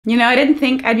You know, I didn't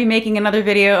think I'd be making another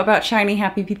video about shiny,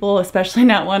 happy people, especially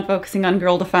not one focusing on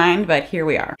girl defined, but here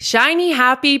we are. Shiny,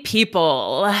 happy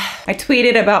people. I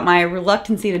tweeted about my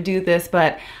reluctancy to do this,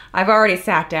 but I've already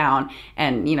sat down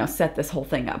and, you know, set this whole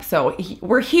thing up. So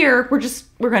we're here,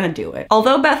 we're gonna do it.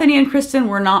 Although Bethany and Kristen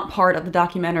were not part of the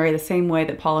documentary the same way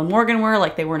that Paul and Morgan were,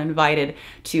 like they weren't invited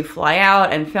to fly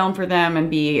out and film for them and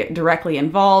be directly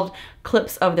involved,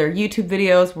 clips of their YouTube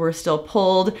videos were still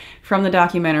pulled from the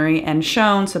documentary and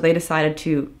shown, so they decided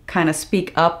to kind of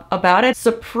speak up about it.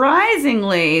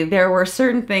 Surprisingly, there were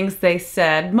certain things they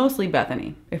said, mostly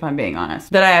Bethany, if I'm being honest,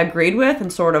 that I agreed with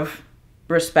and sort of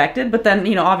respected, but then,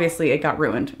 you know, obviously it got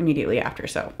ruined immediately after.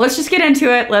 So let's just get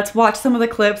into it. Let's watch some of the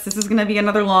clips. This is gonna be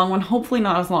another long one, hopefully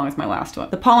not as long as my last one.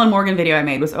 The Paul and Morgan video I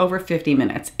made was over 50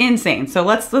 minutes. Insane. So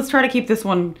let's try to keep this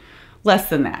one less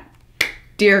than that.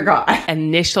 Dear God.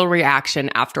 Initial reaction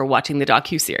after watching the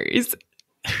docuseries.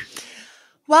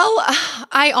 Well,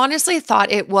 I honestly thought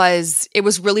it was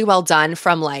really well done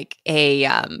from like a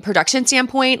production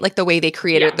standpoint, like the way they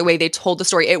created it, the way they told the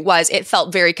story. It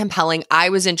felt very compelling. I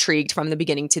was intrigued from the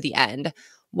beginning to the end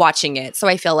watching it. So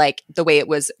I feel like the way it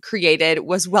was created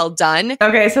was well done.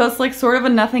 Okay, so it's like sort of a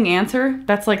nothing answer.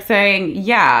 That's like saying,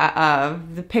 yeah,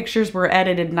 the pictures were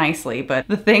edited nicely, but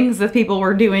the things that people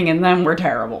were doing in them were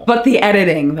terrible. But the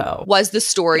editing, though. Was the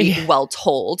story well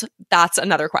told? That's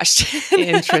another question.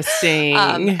 Interesting.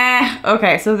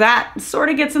 Okay, so that sort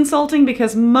of gets insulting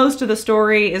because most of the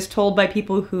story is told by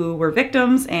people who were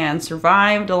victims and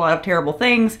survived a lot of terrible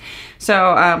things.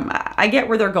 So I get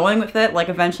where they're going with it. Like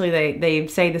eventually they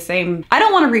say the same. I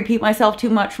don't want to repeat myself too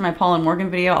much for my Paul and Morgan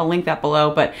video. I'll link that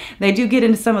below, but they do get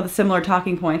into some of the similar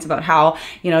talking points about how,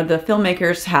 you know, the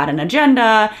filmmakers had an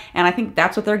agenda, and I think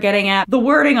that's what they're getting at. The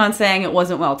wording on saying it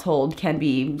wasn't well told can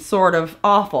be sort of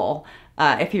awful.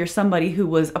 If you're somebody who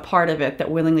was a part of it that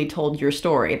willingly told your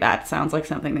story, that sounds like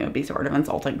something that would be sort of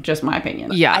insulting, just my opinion.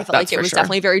 Yeah, I felt like it was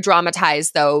definitely very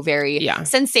dramatized, though, very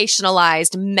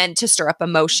sensationalized, meant to stir up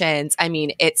emotions. I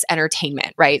mean, it's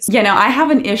entertainment, right? You know, I have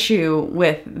an issue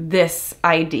with this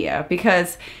idea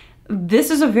because this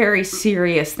is a very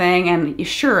serious thing, and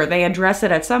sure, they address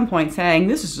it at some point saying,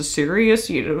 this is a serious,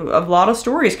 you know, a lot of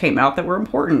stories came out that were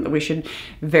important, that we should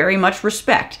very much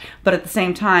respect. But at the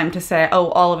same time, to say,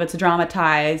 oh, all of it's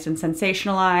dramatized and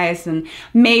sensationalized and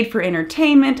made for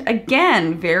entertainment,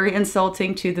 again, very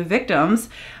insulting to the victims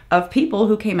of people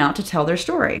who came out to tell their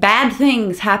story. Bad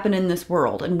things happen in this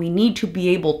world, and we need to be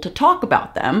able to talk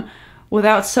about them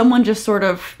without someone just sort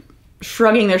of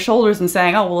shrugging their shoulders and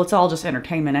saying, oh, well, it's all just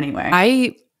entertainment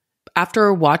anyway.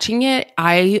 After watching it,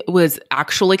 I was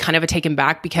actually kind of taken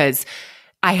back because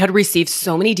I had received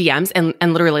so many DMs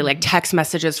and literally like text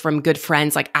messages from good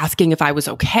friends, like asking if I was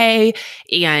okay,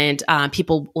 and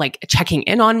people like checking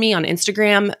in on me on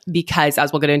Instagram because,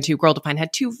 as we'll get into, Girl Defined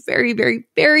had two very, very,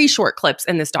 very short clips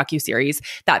in this docuseries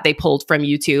that they pulled from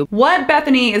YouTube. What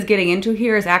Bethany is getting into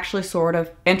here is actually sort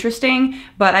of interesting,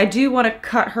 but I do want to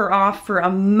cut her off for a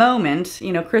moment.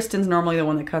 You know, Kristen's normally the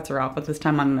one that cuts her off, but this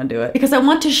time I'm going to do it because I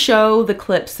want to show the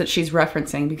clips that she's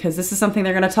referencing, because this is something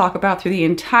they're going to talk about through the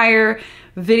entire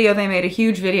video. They made a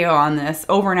huge video on this,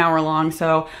 over an hour long,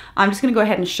 so I'm just gonna go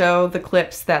ahead and show the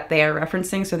clips that they are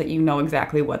referencing so that you know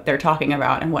exactly what they're talking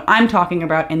about and what I'm talking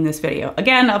about in this video.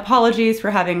 Again, apologies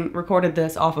for having recorded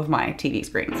this off of my TV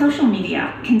screen. Social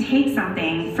media can take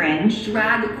something fringe,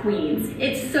 drag queens.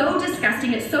 It's so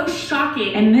disgusting, it's so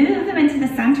shocking, and move them into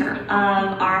the center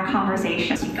of our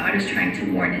conversation. God is trying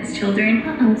to warn his children.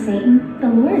 Uh-oh, Satan. The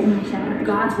Lord is my shepherd.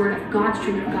 God's word, God's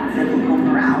truth, God's biblical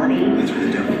morality. That's where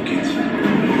the devil gets you.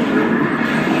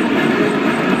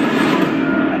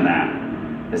 And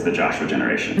that is the Joshua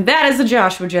generation. That is the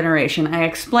Joshua generation. I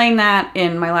explained that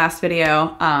in my last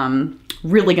video.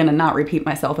 Really gonna not repeat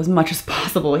myself as much as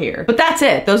possible here. But that's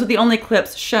it. Those are the only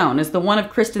clips shown, is the one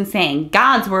of Kristen saying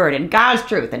God's word and God's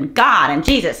truth and God and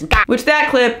Jesus and God. Which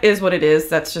that clip is what it is.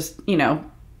 That's just, you know,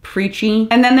 preachy.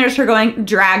 And then there's her going,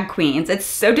 drag queens. It's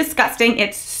so disgusting.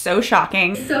 It's so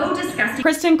shocking. So disgusting.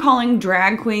 Kristen calling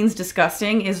drag queens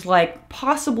disgusting is like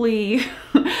possibly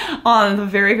on the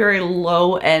very, very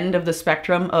low end of the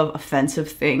spectrum of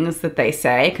offensive things that they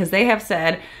say, because they have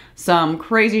said some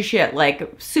crazy shit,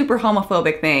 like super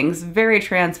homophobic things, very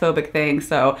transphobic things.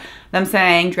 So them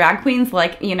saying drag queens,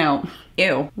 like, you know,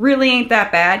 ew, really ain't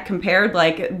that bad compared.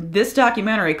 Like, this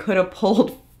documentary could have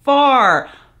pulled far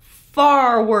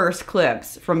worse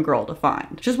clips from Girl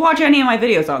Defined. Just watch any of my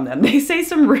videos on them. They say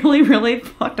some really, really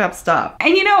fucked up stuff.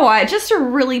 And you know what? Just to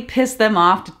really piss them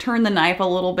off, to turn the knife a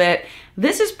little bit,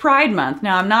 this is Pride Month.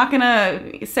 Now, I'm not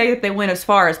gonna say that they went as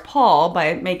far as Paul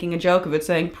by making a joke of it,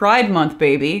 saying Pride Month,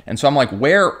 baby. And so I'm like,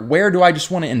 where do I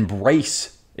just want to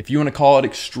embrace If you want to call it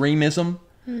extremism,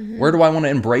 where do I want to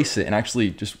embrace it and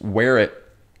actually just wear it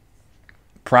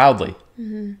proudly?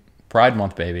 Pride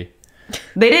Month, baby.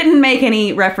 They didn't make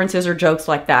any references or jokes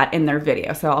like that in their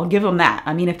video, so I'll give them that.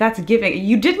 I mean, if that's giving,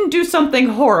 you didn't do something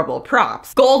horrible,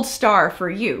 props. Gold star for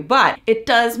you. But it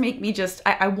does make me just,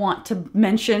 I want to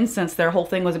mention, since their whole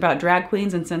thing was about drag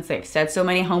queens and since they've said so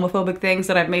many homophobic things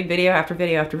that I've made video after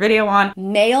video after video on.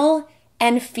 Male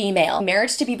and female.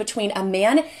 Marriage to be between a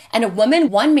man and a woman,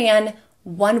 one man,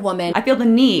 one woman. I feel the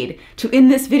need to, in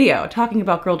this video, talking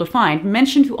about Girl Defined,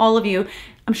 mention to all of you,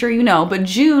 I'm sure you know, but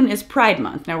June is Pride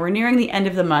Month. Now we're nearing the end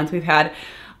of the month. We've had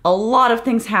a lot of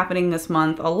things happening this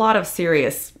month, a lot of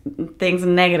serious things,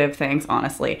 negative things,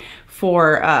 honestly,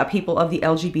 for people of the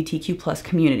LGBTQ plus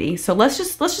community. So let's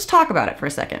just talk about it for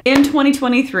a second. In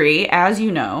 2023, as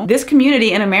you know, this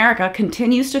community in America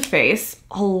continues to face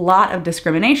a lot of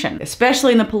discrimination,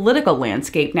 especially in the political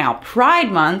landscape. Now,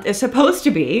 Pride Month is supposed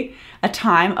to be a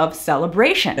time of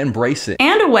celebration. Embrace it.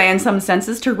 And a way, in some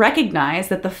senses, to recognize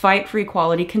that the fight for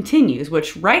equality continues,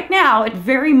 which right now it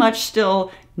very much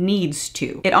still needs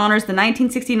to. It honors the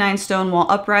 1969 Stonewall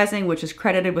Uprising, which is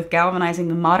credited with galvanizing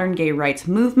the modern gay rights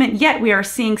movement, yet we are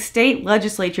seeing state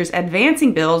legislatures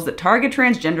advancing bills that target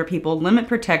transgender people, limit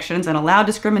protections, and allow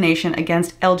discrimination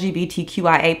against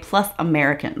LGBTQIA plus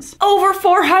Americans. Over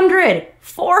 400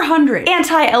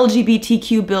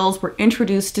 anti-LGBTQ bills were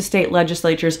introduced to state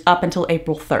legislatures up until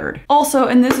April 3rd. Also,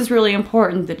 and this is really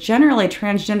important, that generally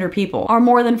transgender people are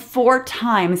more than 4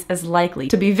 times as likely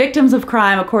to be victims of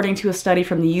crime, according to a study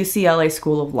from the UCLA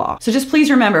School of Law. So just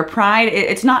please remember, Pride,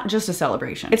 it's not just a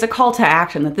celebration. It's a call to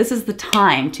action, that this is the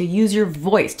time to use your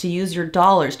voice, to use your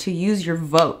dollars, to use your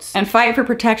votes, and fight for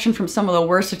protection from some of the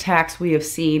worst attacks we have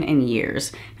seen in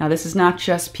years. Now, this is not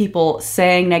just people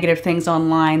saying negative things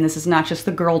online. This is not just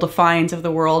the Girl Defineds of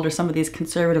the world or some of these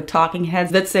conservative talking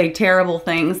heads that say terrible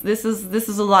things. This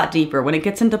is a lot deeper. When it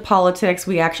gets into politics,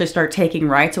 we actually start taking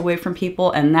rights away from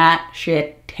people, and that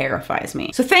shit terrifies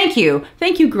me. So thank you,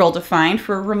 Girl Defined,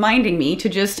 for reminding me to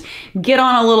just get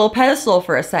on a little pedestal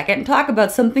for a second and talk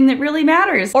about something that really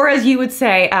matters. Or as you would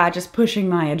say, just pushing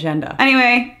my agenda.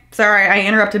 Anyway, sorry, I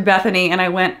interrupted Bethany and I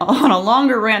went on a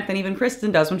longer rant than even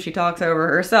Kristen does when she talks over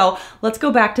her. So let's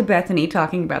go back to Bethany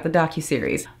talking about the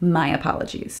docuseries. My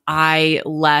apologies. I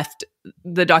left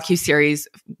the docuseries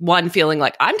one feeling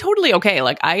like I'm totally okay.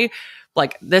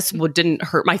 This didn't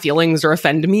hurt my feelings or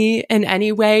offend me in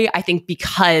any way. I think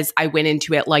because I went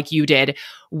into it like you did,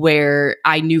 where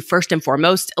I knew first and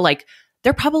foremost,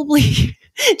 they're probably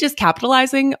just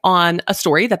capitalizing on a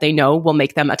story that they know will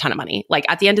make them a ton of money.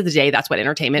 At the end of the day, that's what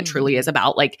entertainment truly is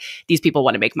about. These people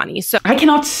want to make money. So I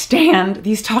cannot stand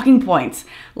these talking points.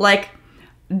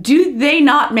 Do they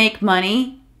not make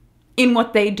money in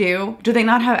what they do? Do they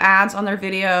not have ads on their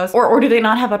videos? Or do they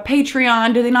not have a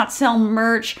Patreon? Do they not sell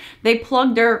merch? They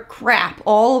plug their crap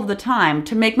all of the time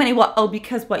to make money. What? Oh,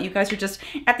 because what? You guys are just,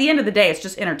 at the end of the day, it's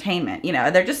just entertainment. You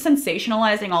know, they're just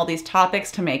sensationalizing all these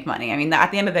topics to make money. I mean, at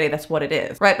the end of the day, that's what it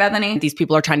is. Right, Bethany? These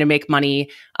people are trying to make money,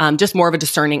 just more of a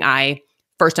discerning eye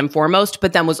first and foremost,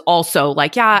 but then was also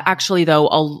actually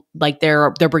though,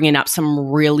 they're bringing up some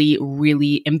really,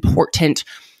 really important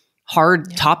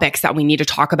hard topics that we need to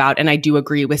talk about. And I do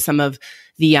agree with some of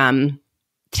the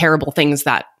terrible things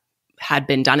that had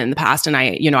been done in the past. And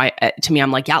to me,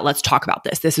 I'm like, yeah, let's talk about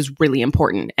this. This is really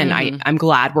important. And I'm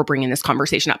glad we're bringing this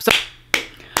conversation up. So,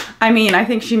 I mean, I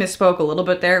think she misspoke a little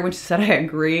bit there when she said I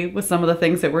agree with some of the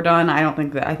things that were done.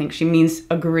 I think she means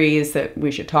agrees that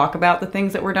we should talk about the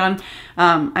things that were done.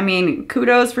 I mean,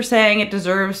 kudos for saying it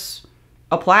deserves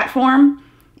a platform.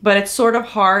 But it's sort of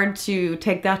hard to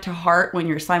take that to heart when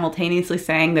you're simultaneously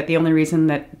saying that the only reason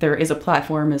that there is a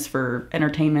platform is for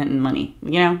entertainment and money.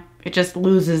 You know, it just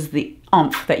loses the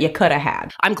oomph that you could have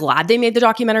had. I'm glad they made the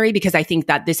documentary because I think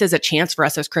that this is a chance for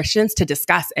us as Christians to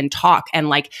discuss and talk and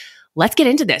let's get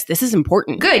into this. This is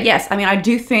important. Good, yes. I mean, I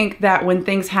do think that when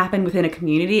things happen within a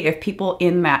community, if people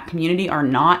in that community are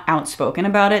not outspoken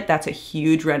about it, that's a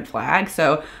huge red flag.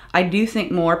 So I do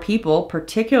think more people,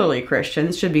 particularly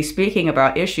Christians, should be speaking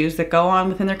about issues that go on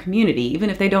within their community, even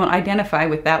if they don't identify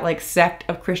with that sect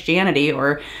of Christianity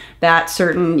or that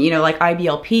certain,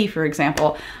 IBLP, for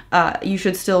example. You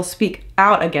should still speak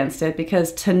out against it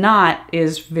because to not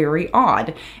is very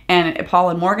odd. And Paul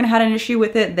and Morgan had an issue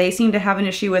with it. They seem to have an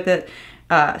issue with it,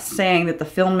 saying that the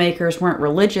filmmakers weren't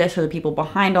religious or the people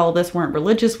behind all this weren't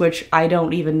religious, which I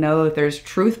don't even know if there's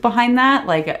truth behind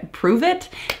that, prove it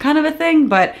kind of a thing.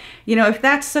 But, if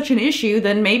that's such an issue,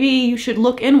 then maybe you should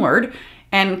look inward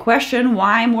and question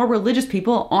why more religious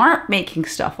people aren't making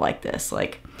stuff like this.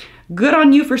 Good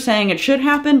on you for saying it should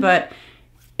happen, but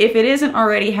if it isn't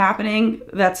already happening,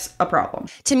 that's a problem.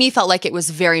 To me, felt like it was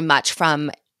very much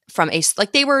from a,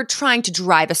 like, they were trying to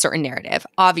drive a certain narrative.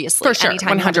 Obviously, For sure,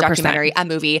 anytime you have a 100%. documentary, a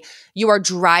movie, you are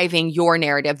driving your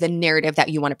narrative, the narrative that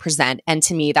you want to present. And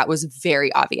to me, that was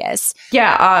very obvious.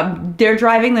 Yeah, they're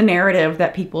driving the narrative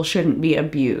that people shouldn't be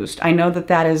abused. I know that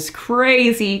that is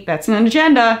crazy. That's an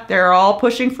agenda. They're all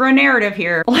pushing for a narrative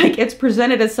here. Like, it's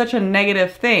presented as such a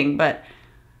negative thing, but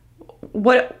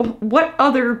what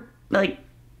other, like,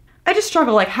 I just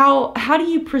struggle, like, how do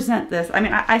you present this? I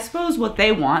mean, I suppose what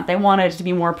they want it to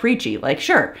be more preachy. Like,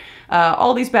 sure,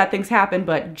 all these bad things happen,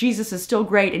 but Jesus is still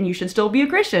great and you should still be a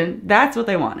Christian. That's what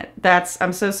they wanted.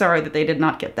 I'm so sorry that they did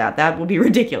not get that. That would be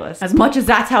ridiculous. As much as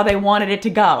that's how they wanted it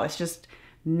to go, it's just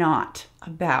not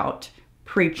about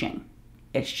preaching.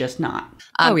 It's just not.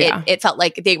 It felt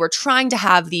like they were trying to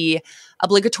have the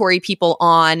obligatory people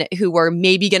on who were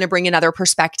maybe going to bring another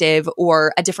perspective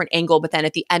or a different angle. But then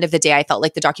at the end of the day, I felt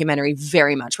like the documentary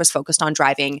very much was focused on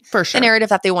driving the narrative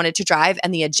that they wanted to drive,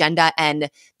 and the agenda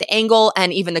and the angle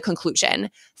and even the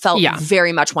conclusion felt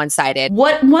very much one-sided.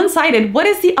 What one-sided? What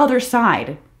is the other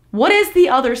side? What is the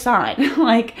other side?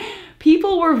 Like,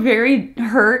 people were very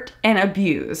hurt and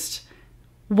abused.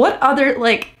 What other,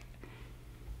 like,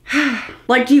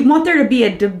 do you want there to be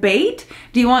a debate?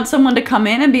 Do you want someone to come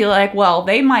in and be like, well,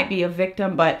 they might be a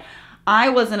victim, but I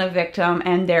wasn't a victim,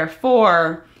 and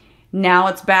therefore now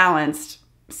it's balanced.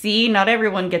 See, not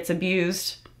everyone gets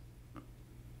abused.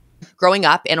 Growing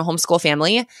up in a homeschool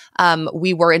family,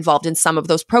 we were involved in some of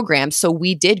those programs. So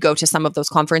we did go to some of those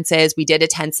conferences. We did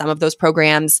attend some of those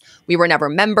programs. We were never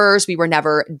members. We were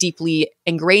never deeply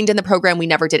ingrained in the program. We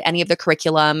never did any of the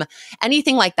curriculum,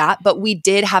 anything like that. But we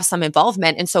did have some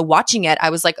involvement. And so watching it,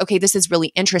 I was like, okay, this is really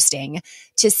interesting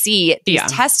to see these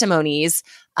testimonies,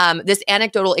 this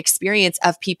anecdotal experience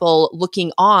of people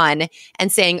looking on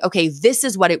and saying, okay, this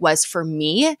is what it was for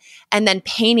me. And then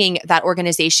painting that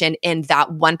organization in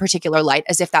that one particular light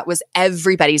as if that was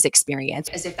everybody's experience.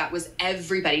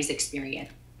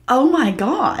 Oh my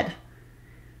God.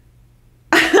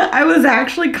 I was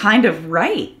actually kind of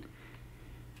right.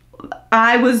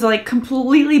 I was like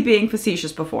completely being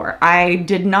facetious before. I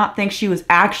did not think she was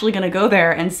actually going to go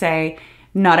there and say,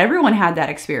 not everyone had that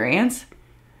experience.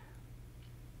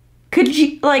 Could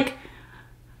you, like,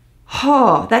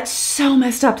 oh, that's so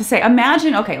messed up to say.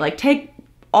 Imagine, okay, like, take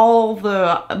all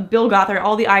the Bill Gothard,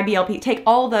 all the IBLP, take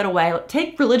all of that away,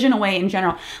 take religion away in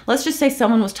general. Let's just say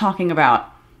someone was talking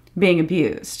about being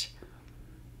abused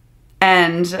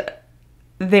and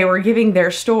they were giving their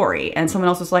story, and someone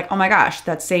else was like, oh my gosh,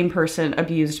 that same person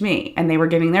abused me, and they were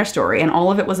giving their story, and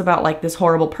all of it was about, like, this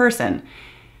horrible person.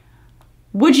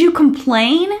 Would you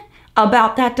complain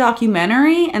about that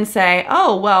documentary and say,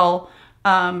 oh, well,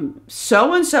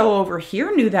 so-and-so over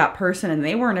here knew that person and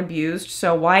they weren't abused,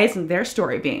 so why isn't their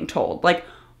story being told? Like,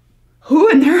 who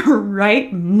in their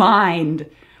right mind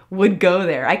would go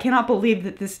there? I cannot believe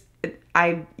that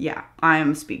I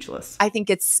am speechless. I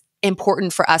think it's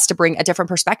important for us to bring a different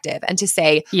perspective and to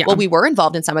say, well, we were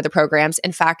involved in some of the programs.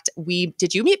 In fact,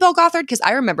 did you meet Bill Gothard? Because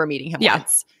I remember meeting him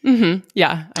once. Mm-hmm.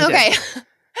 Yeah. Okay.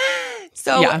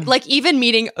 So, like, even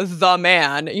meeting the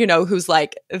man, you know, who's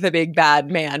like the big bad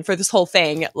man for this whole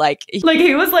thing, like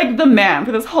he was like the man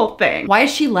for this whole thing. Why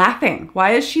is she laughing?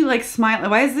 Why is she like smiling?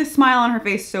 Why is this smile on her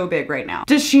face so big right now?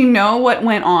 Does she know what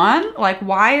went on? Like,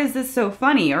 why is this so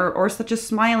funny or such a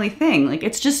smiley thing? Like,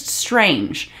 it's just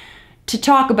strange to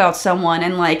talk about someone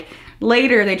and, like,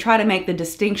 later they try to make the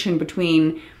distinction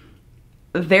between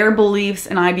their beliefs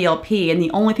and IBLP, and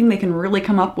the only thing they can really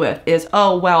come up with is,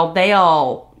 oh, well, they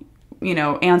all, you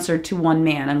know, answered to one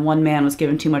man, and one man was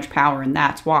given too much power, and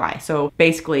that's why. So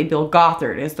basically, Bill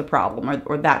Gothard is the problem,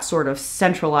 or that sort of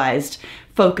centralized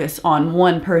focus on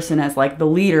one person as, like, the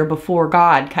leader before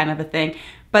God kind of a thing.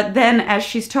 But then as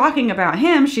she's talking about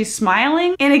him, she's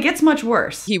smiling, and it gets much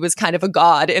worse. He was kind of a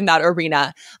god in that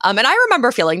arena. And I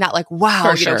remember feeling that, like,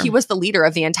 wow, you know, he was the leader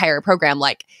of the entire program.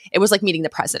 Like, it was like meeting the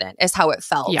president is how it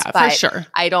felt. Yeah, but for sure.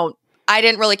 I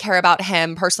didn't really care about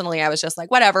him personally. I was just like,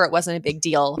 whatever, it wasn't a big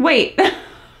deal. Wait, that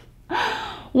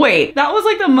was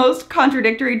like the most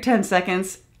contradictory 10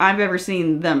 seconds I've ever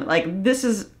seen them. Like,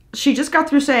 she just got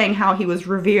through saying how he was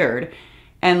revered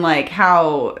and, like,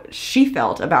 how she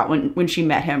felt about when she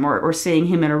met him or seeing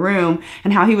him in a room,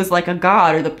 and how he was like a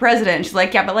god or the president. And she's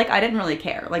like, yeah, but, like, I didn't really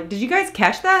care. Like, did you guys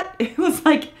catch that? It was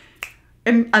like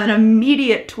an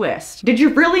immediate twist. Did you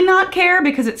really not care?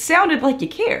 Because it sounded like you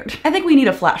cared. I think we need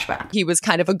a flashback. He was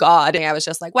kind of a god. And I was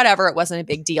just like, whatever, it wasn't a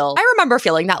big deal. I remember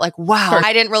feeling that, like, wow,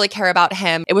 I didn't really care about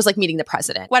him. It was like meeting the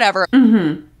president. Whatever.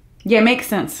 Mm-hmm. Yeah, makes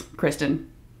sense,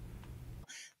 Kristen.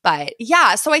 But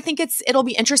yeah, so I think it'll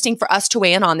be interesting for us to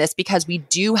weigh in on this because we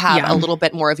do have a little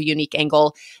bit more of a unique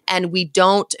angle, and we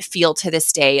don't feel to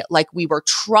this day like we were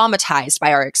traumatized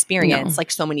by our experience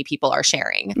like so many people are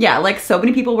sharing. Yeah, like so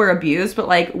many people were abused, but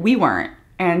like we weren't.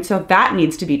 And so that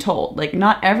needs to be told. Like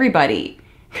not everybody.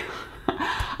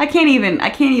 I can't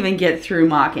even get through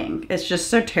mocking. It's just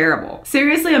so terrible.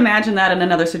 Seriously, imagine that in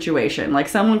another situation. Like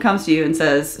someone comes to you and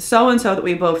says, so-and-so that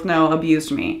we both know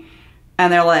abused me.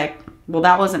 And they're like, well,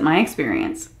 that wasn't my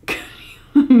experience.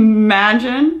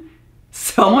 Imagine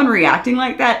someone reacting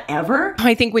like that ever.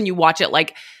 I think when you watch it,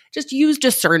 like just use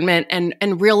discernment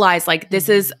and realize like this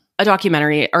is a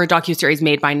documentary or a docuseries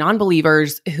made by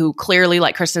non-believers who clearly,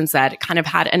 like Kristen said, kind of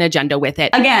had an agenda with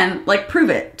it. Again, like prove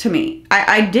it to me.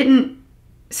 I didn't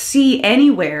see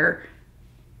anywhere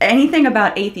anything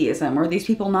about atheism or these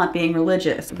people not being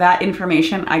religious. That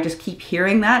information, I just keep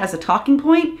hearing that as a talking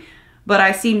point, but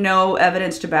I see no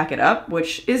evidence to back it up,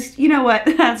 which is, you know what,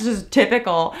 that's just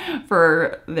typical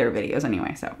for their videos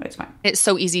anyway, so it's fine. It's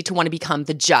so easy to want to become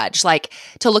the judge, like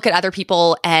to look at other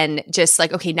people and just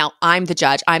like, okay, now I'm the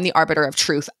judge. I'm the arbiter of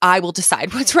truth. I will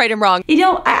decide what's right and wrong. You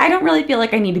know, I don't really feel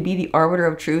like I need to be the arbiter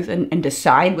of truth and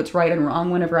decide what's right and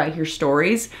wrong whenever I hear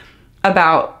stories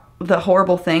about the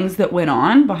horrible things that went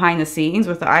on behind the scenes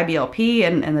with the IBLP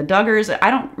and the Duggars. I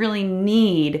don't really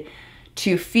need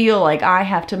to feel like I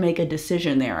have to make a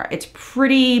decision there. It's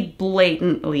pretty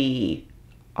blatantly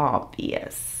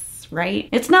obvious, right?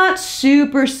 It's not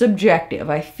super subjective.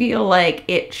 I feel like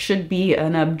it should be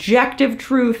an objective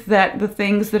truth that the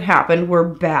things that happened were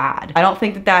bad. I don't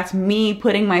think that that's me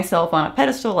putting myself on a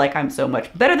pedestal like I'm so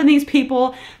much better than these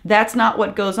people. That's not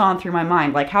what goes on through my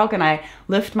mind. Like, how can I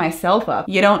lift myself up?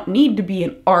 You don't need to be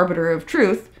an arbiter of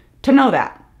truth to know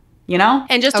that. You know?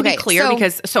 And just to be clear,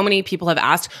 because so many people have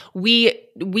asked, we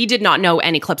did not know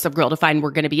any clips of Girl Defined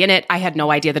were going to be in it. I had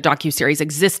no idea the docuseries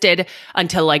existed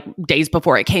until like days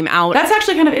before it came out. That's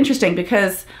actually kind of interesting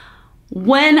because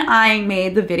when I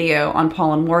made the video on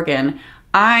Paul and Morgan,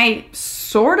 I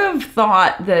sort of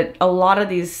thought that a lot of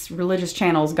these religious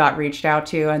channels got reached out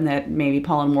to and that maybe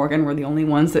Paul and Morgan were the only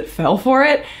ones that fell for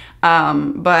it.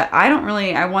 But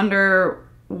I wonder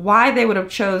why they would have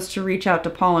chose to reach out to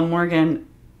Paul and Morgan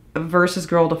versus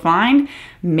Girl Defined.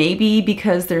 Maybe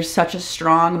because there's such a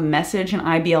strong message in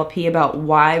IBLP about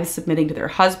wives submitting to their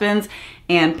husbands,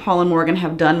 and Paul and Morgan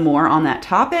have done more on that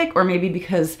topic, or maybe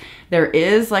because there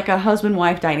is like a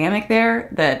husband-wife dynamic there,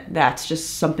 that's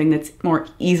just something that's more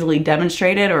easily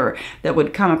demonstrated or that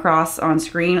would come across on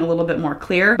screen a little bit more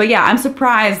clear. But yeah, I'm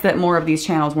surprised that more of these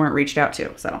channels weren't reached out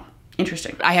to, so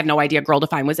interesting. I had no idea Girl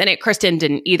Defined was in it. Kristen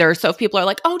didn't either. So if people are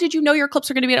like, oh, did you know your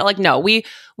clips are going to be in it? Like, no, we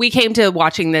came to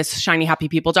watching this Shiny Happy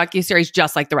People docuseries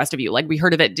just like the rest of you. Like we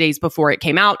heard of it days before it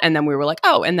came out. And then we were like,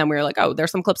 oh,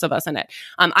 there's some clips of us in it.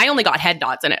 I only got head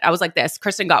nods in it. I was like this.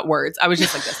 Kristen got words. I was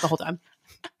just like this the whole time.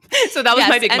 So that was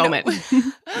my big moment.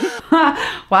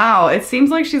 Wow. It seems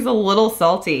like she's a little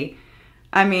salty.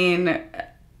 I mean,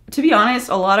 to be honest,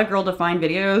 a lot of Girl Defined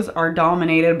videos are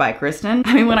dominated by Kristen.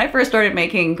 I mean, when I first started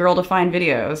making Girl Defined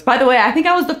videos, by the way, I think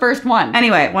I was the first one.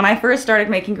 Anyway, when I first started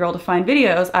making Girl Defined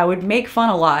videos, I would make fun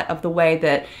a lot of the way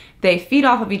that they feed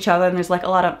off of each other and there's like a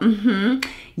lot of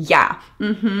yeah.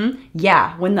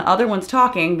 When the other one's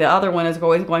talking, the other one is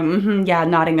always going yeah,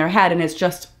 nodding their head, and it's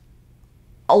just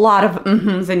a lot of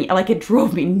and like it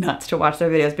drove me nuts to watch their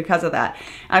videos because of that.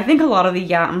 And I think a lot of the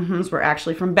were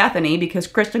actually from Bethany because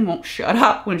Kristen won't shut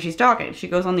up when she's talking. She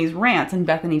goes on these rants and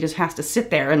Bethany just has to sit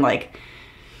there and like...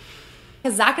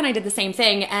 Because Zach and I did the same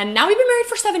thing, and now we've been married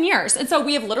for 7 years. And so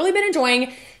we have literally been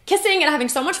enjoying kissing and having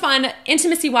so much fun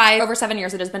intimacy-wise over 7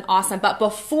 years. It has been awesome. But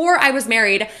before I was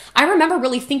married, I remember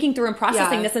really thinking through and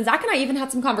processing this. And Zach and I even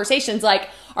had some conversations like,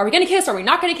 are we going to kiss? Are we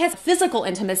not going to kiss? Physical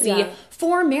intimacy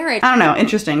for marriage. I don't know.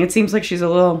 Interesting. It seems like she's a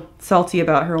little salty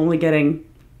about her only getting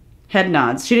head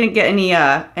nods. She didn't get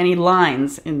any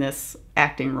lines in this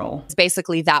acting role.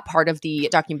 Basically, that part of the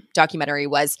documentary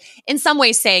was in some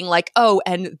ways saying like, oh,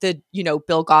 and the,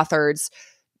 Bill Gothard's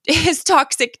his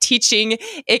toxic teaching,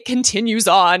 it continues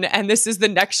on, and this is the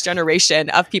next generation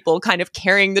of people kind of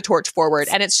carrying the torch forward.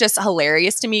 And it's just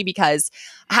hilarious to me because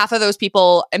half of those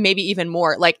people, and maybe even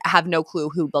more, like have no clue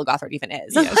who Bill Gothard even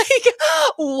is. Yes. Like,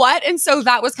 what? And so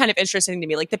that was kind of interesting to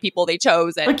me, like the people they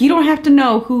chose. And like, you don't have to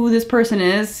know who this person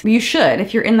is. You should,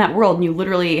 if you're in that world and you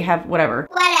literally have whatever.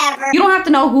 You don't have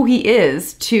to know who he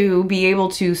is to be able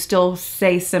to still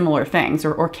say similar things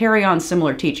or carry on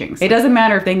similar teachings. It doesn't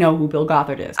matter if they know who Bill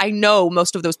Gothard is. I know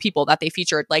most of those people that they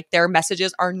featured, like their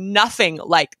messages are nothing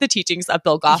like the teachings of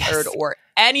Bill Gothard or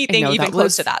anything even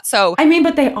close to that. So, I mean,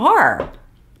 but they are.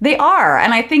 They are.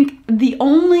 And I think the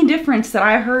only difference that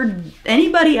I heard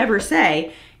anybody ever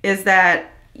say is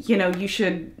that, you know, you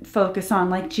should focus on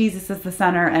like Jesus as the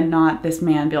center and not this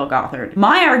man, Bill Gothard.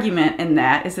 My argument in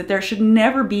that is that there should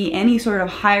never be any sort of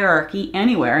hierarchy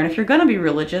anywhere. And if you're going to be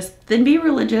religious, then be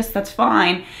religious. That's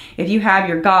fine. If you have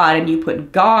your God and you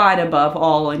put God above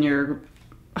all in your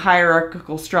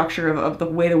hierarchical structure of the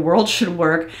way the world should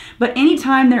work. But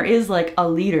anytime there is like a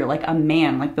leader, like a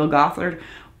man, like Bill Gothard,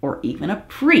 or even a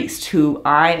priest who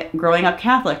I, growing up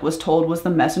Catholic, was told was the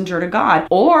messenger to God,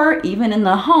 or even in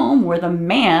the home where the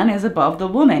man is above the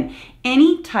woman.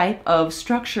 Any type of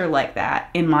structure like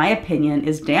that, in my opinion,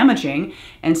 is damaging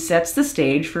and sets the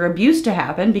stage for abuse to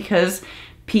happen because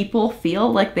people feel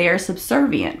like they are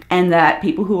subservient and that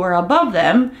people who are above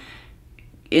them,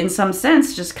 in some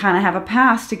sense, just kind of have a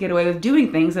pass to get away with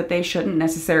doing things that they shouldn't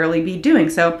necessarily be doing.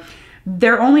 So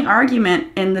their only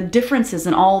argument in the differences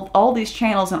in all these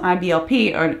channels in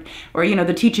IBLP or you know,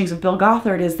 the teachings of Bill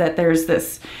Gothard is that there's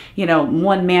this, you know,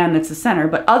 one man that's the center.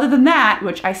 But other than that,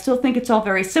 which I still think it's all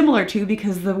very similar to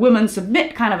because the women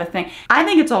submit kind of a thing, I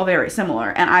think it's all very similar.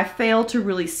 And I fail to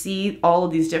really see all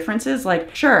of these differences.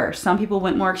 Like, sure, some people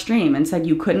went more extreme and said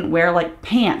you couldn't wear like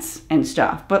pants and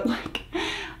stuff, but like,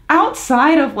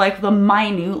 outside of like the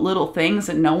minute little things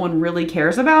that no one really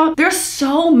cares about, there's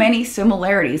so many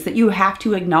similarities that you have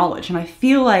to acknowledge. And I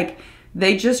feel like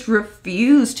they just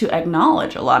refuse to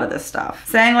acknowledge a lot of this stuff.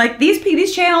 Saying like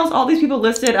these channels, all these people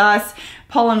listed, us,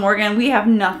 Paul and Morgan, we have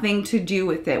nothing to do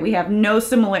with it. We have no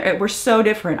similarity. We're so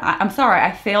different. I'm sorry,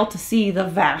 I fail to see the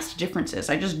vast differences.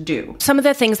 I just do. Some of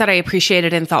the things that I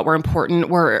appreciated and thought were important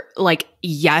were like,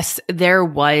 yes, there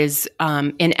was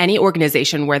in any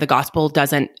organization where the gospel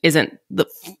isn't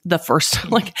the first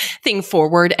like thing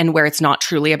forward, and where it's not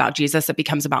truly about Jesus, it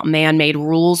becomes about man-made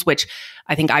rules, which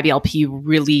I think IBLP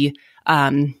really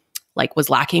like was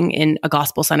lacking in a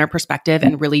gospel center perspective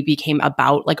and really became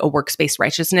about like a works-based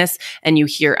righteousness. And you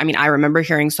hear, I mean, I remember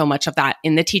hearing so much of that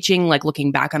in the teaching, like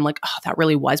looking back, I'm like, oh, that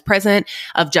really was present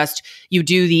of just, you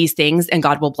do these things and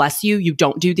God will bless you. You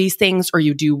don't do these things or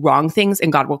you do wrong things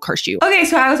and God will curse you. Okay,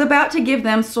 so I was about to give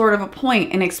them sort of a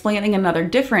point in explaining another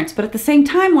difference, but at the same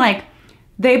time, like,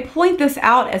 they point this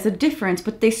out as a difference,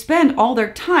 but they spend all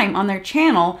their time on their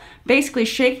channel basically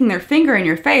shaking their finger in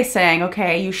your face saying,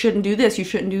 okay, you shouldn't do this, you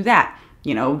shouldn't do that.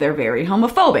 You know, they're very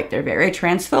homophobic, they're very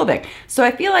transphobic. So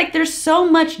I feel like there's so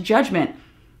much judgment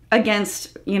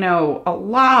against, you know, a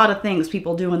lot of things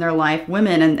people do in their life,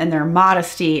 women and their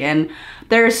modesty, and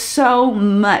there's so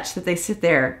much that they sit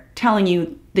there telling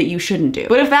you that you shouldn't do.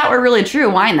 But if that were really true,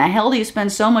 why in the hell do you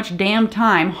spend so much damn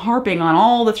time harping on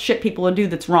all the shit people do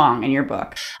that's wrong in your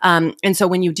book? And so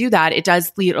when you do that, it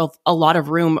does leave a lot of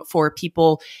room for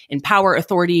people in power,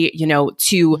 authority, you know,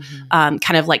 to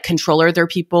kind of like control other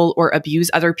people or abuse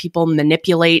other people,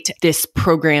 manipulate. This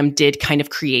program did kind of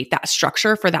create that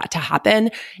structure for that to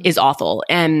happen is awful.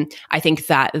 And I think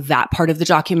that part of the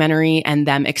documentary and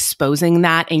them exposing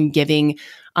that and giving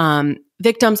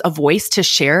victims a voice to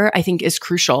share, I think is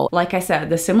crucial. Like I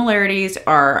said, the similarities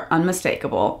are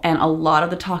unmistakable, and a lot of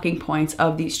the talking points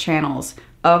of these channels,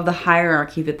 of the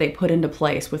hierarchy that they put into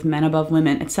place with men above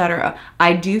women, etc.,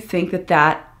 I do think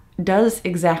that does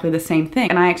exactly the same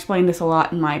thing. And I explained this a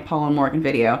lot in my Paul and Morgan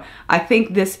video. I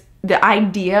think the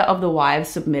idea of the wives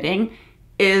submitting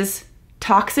is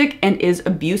toxic and is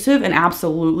abusive, and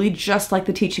absolutely, just like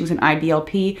the teachings in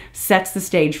IBLP, sets the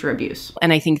stage for abuse.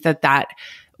 And I think that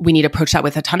we need to approach that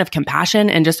with a ton of compassion,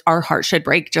 and just our heart should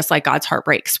break just like God's heart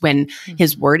breaks when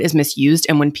his word is misused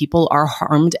and when people are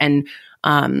harmed and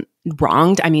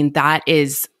wronged. I mean, that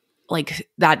is like,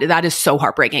 that is so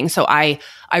heartbreaking. So I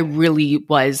really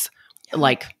was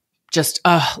like, just,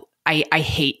 I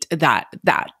hate that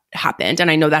happened.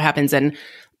 And I know that happens in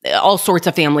all sorts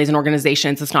of families and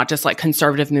organizations. It's not just like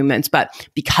conservative movements, but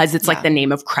because it's like the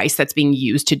name of Christ that's being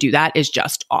used to do that is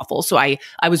just awful. So I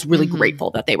was really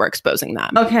grateful that they were exposing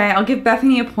that. Okay, I'll give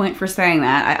Bethany a point for saying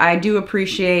that. I do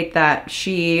appreciate that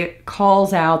she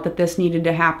calls out that this needed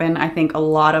to happen. I think a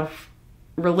lot of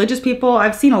religious people,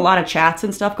 I've seen a lot of chats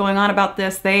and stuff going on about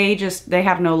this. They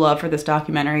have no love for this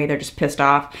documentary. They're just pissed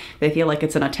off. They feel like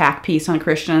it's an attack piece on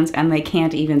Christians, and they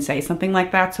can't even say something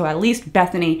like that. So at least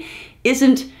Bethany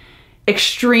isn't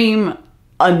extreme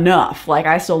enough. Like,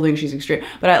 I still think she's extreme,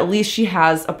 but at least she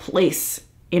has a place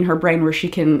in her brain where she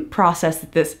can process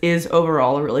that this is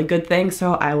overall a really good thing.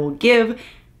 So I will give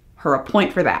her a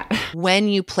point for that. When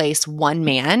you place one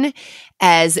man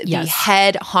as the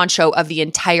head honcho of the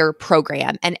entire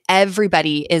program, and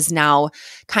everybody is now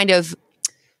kind of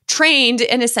trained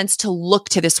in a sense to look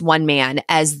to this one man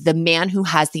as the man who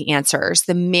has the answers,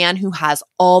 the man who has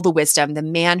all the wisdom, the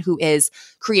man who is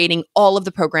creating all of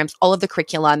the programs, all of the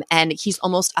curriculum, and he's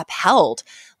almost upheld,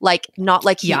 like not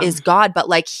like he is God, but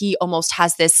like he almost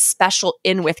has this special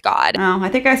in with God. I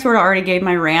think I sort of already gave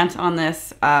my rant on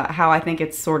this, how I think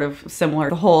it's sort of similar.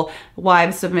 The whole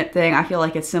wives submit thing, I feel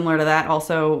like it's similar to that.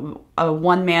 Also, a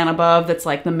one man above that's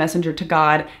like the messenger to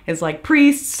God is like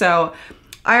priests. So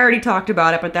I already talked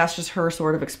about it, but that's just her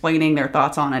sort of explaining their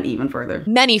thoughts on it even further.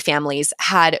 Many families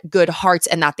had good hearts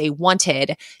and that they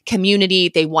wanted community.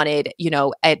 They wanted,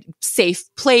 a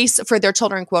safe place for their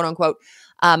children, quote unquote.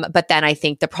 But then I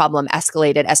think the problem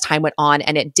escalated as time went on,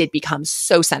 and it did become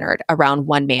so centered around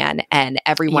one man, and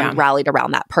everyone rallied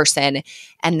around that person.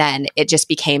 And then it just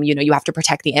became, you have to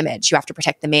protect the image, you have to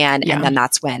protect the man. And then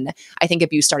that's when I think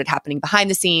abuse started happening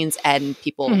behind the scenes, and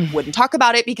people wouldn't talk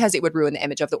about it because it would ruin the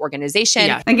image of the organization.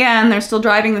 Yeah. Again, they're still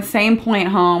driving the same point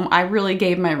home. I really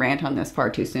gave my rant on this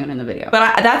far too soon in the video.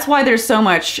 But that's why there's so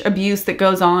much abuse that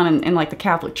goes on in like the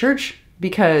Catholic Church.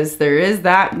 Because there is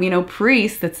that,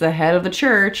 priest that's the head of the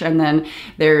church, and then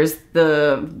there's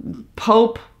the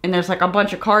Pope, and there's like a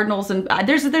bunch of cardinals, and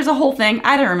there's a whole thing.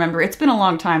 I don't remember. It's been a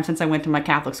long time since I went to my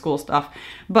Catholic school stuff.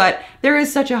 But there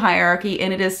is such a hierarchy,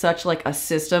 and it is such like a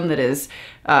system that is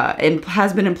and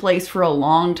has been in place for a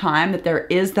long time, that there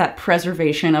is that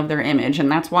preservation of their image.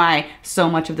 And that's why so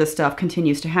much of this stuff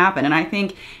continues to happen. And I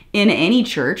think in any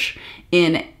church,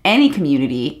 in any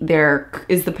community, there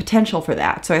is the potential for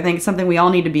that. So I think it's something we all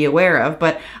need to be aware of.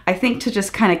 But I think to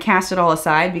just kind of cast it all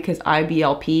aside because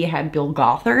IBLP had Bill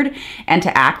Gothard, and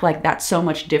to act like that's so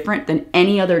much different than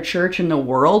any other church in the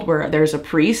world where there's a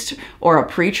priest or a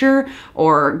preacher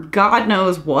or God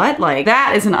knows what, like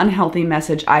that is an unhealthy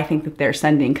message I think that they're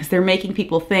sending, because they're making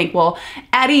people think, well,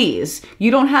 at ease,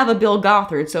 you don't have a Bill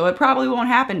Gothard, so it probably won't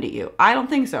happen to you. I don't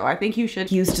think so. I think you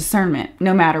should use discernment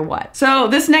no matter what. So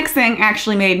this next thing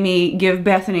actually made me give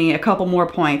Bethany a couple more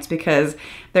points, because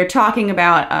they're talking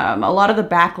about a lot of the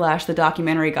backlash the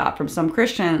documentary got from some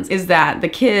Christians is that the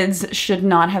kids should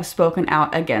not have spoken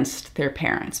out against their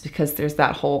parents, because there's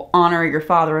that whole honor your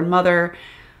father and mother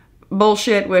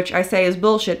bullshit, which I say is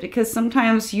bullshit because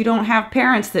sometimes you don't have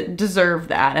parents that deserve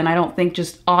that. And I don't think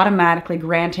just automatically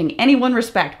granting anyone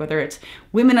respect, whether it's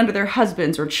women under their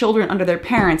husbands or children under their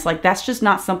parents, like that's just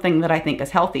not something that I think is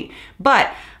healthy.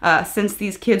 But since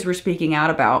these kids were speaking out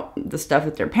about the stuff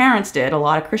that their parents did, a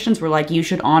lot of Christians were like, you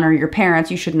should honor your parents.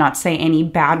 You should not say any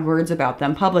bad words about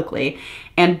them publicly.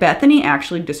 And Bethany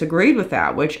actually disagreed with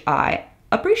that, which I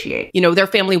appreciate. Their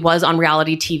family was on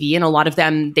reality TV, and a lot of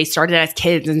them, they started as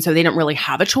kids, and so they didn't really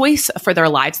have a choice for their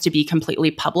lives to be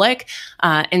completely public.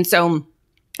 And so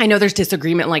I know there's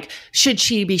disagreement, like, should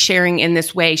she be sharing in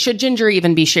this way? Should Ginger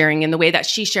even be sharing in the way that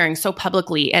she's sharing so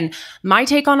publicly? And my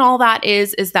take on all that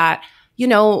is that,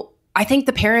 I think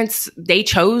the parents, they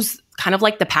chose kind of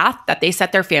like the path that they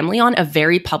set their family on, a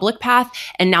very public path.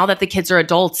 And now that the kids are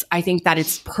adults, I think that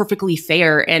it's perfectly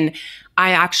fair. And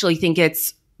I actually think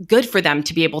it's good for them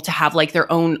to be able to have like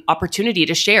their own opportunity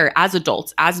to share as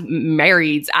adults, as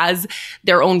marrieds, as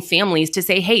their own families, to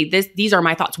say, hey, these are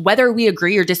my thoughts. Whether we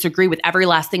agree or disagree with every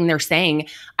last thing they're saying,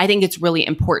 I think it's really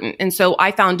important. And so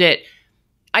I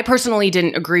personally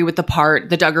didn't agree with the part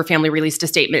the Duggar family released a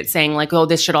statement saying like, oh,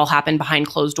 this should all happen behind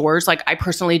closed doors. Like, I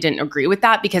personally didn't agree with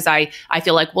that, because I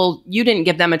feel like, well, you didn't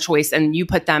give them a choice and you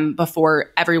put them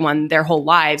before everyone their whole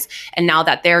lives. And now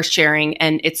that they're sharing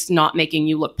and it's not making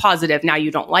you look positive, now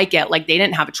you don't like it. Like, they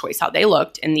didn't have a choice how they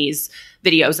looked in these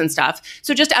videos and stuff.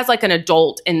 So just as like an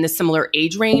adult in the similar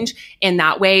age range, in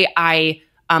that way,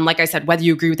 like I said, whether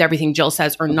you agree with everything Jill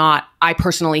says or not, I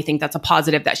personally think that's a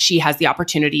positive that she has the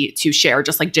opportunity to share,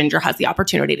 just like Ginger has the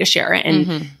opportunity to share it.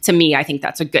 And to me, I think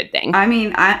that's a good thing. I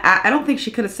mean, I don't think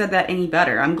she could have said that any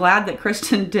better. I'm glad that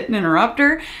Kristen didn't interrupt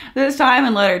her this time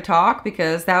and let her talk,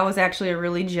 because that was actually a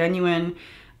really genuine,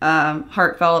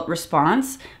 heartfelt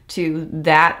response to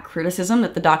that criticism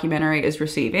that the documentary is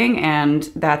receiving. And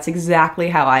that's exactly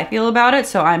how I feel about it.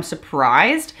 So I'm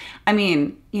surprised. I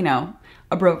mean,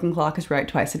 a broken clock is right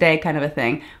twice a day kind of a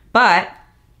thing. But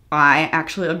I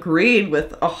actually agreed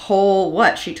with a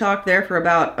whole, she talked there for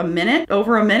about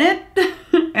over a minute,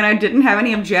 and I didn't have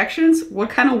any objections. What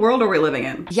kind of world are we living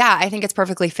in? Yeah, I think it's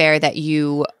perfectly fair that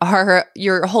your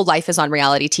whole life is on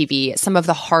reality TV. Some of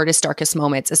the hardest, darkest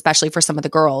moments, especially for some of the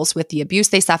girls with the abuse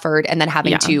they suffered, and then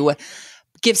having to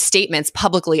give statements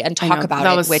publicly and talk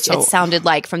about it, which it sounded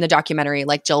like from the documentary,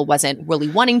 like Jill wasn't really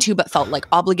wanting to, but felt like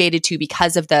obligated to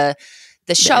because of the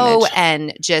show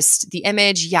and just the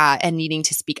image, and needing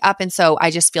to speak up. And so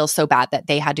I just feel so bad that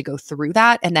they had to go through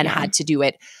that and then had to do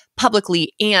it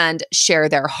publicly and share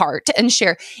their heart and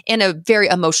share in a very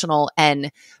emotional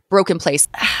and broken place.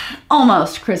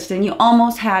 Almost, Kristen, you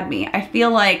almost had me. I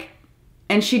feel like,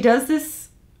 and she does this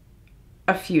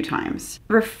a few times,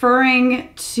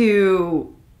 referring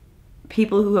to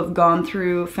people who have gone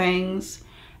through things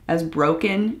as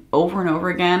broken over and over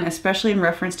again, especially in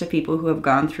reference to people who have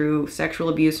gone through sexual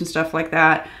abuse and stuff like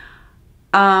that.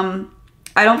 I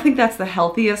don't think that's the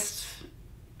healthiest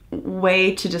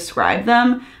way to describe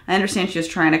them. I understand she was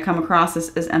trying to come across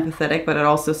as empathetic, but it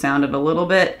also sounded a little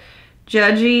bit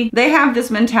judgy. They have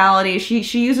this mentality.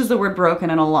 She uses the word broken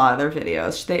in a lot of their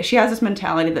videos. She has this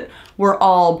mentality that we're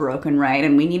all broken, right?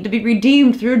 And we need to be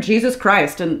redeemed through Jesus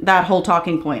Christ. And that whole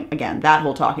talking point, again, that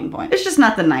whole talking point. It's just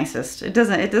not the nicest. It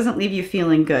doesn't leave you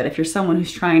feeling good if you're someone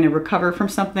who's trying to recover from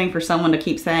something, for someone to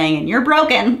keep saying, and you're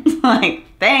broken. Like,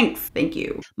 thanks. Thank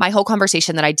you. My whole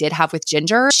conversation that I did have with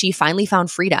Ginger, she finally found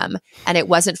freedom. And it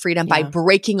wasn't freedom by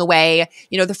breaking away.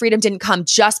 You know, the freedom didn't come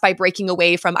just by breaking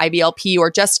away from IBLP or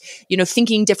just, you know,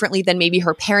 thinking differently than maybe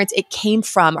her parents. It came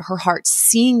from her heart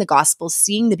seeing the gospel,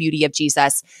 seeing the beauty of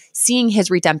Jesus, seeing his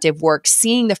redemptive work,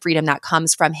 seeing the freedom that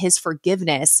comes from his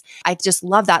forgiveness. I just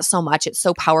love that so much. It's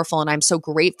so powerful. And I'm so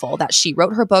grateful that she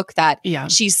wrote her book, that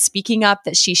she's speaking up,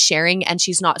 that she's sharing, and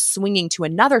she's not swinging to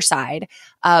another side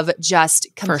of just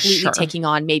completely taking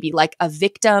on maybe like a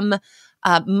victim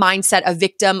mindset, a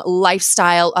victim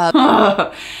lifestyle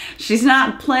of. She's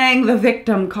not playing the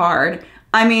victim card.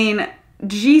 I mean,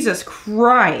 Jesus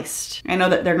Christ. I know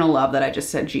that they're gonna love that I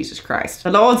just said Jesus Christ. The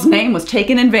Lord's name was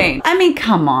taken in vain. I mean,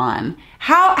 come on.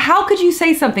 How could you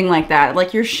say something like that?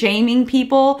 Like, you're shaming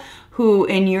people who,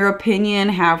 in your opinion,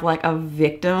 have like a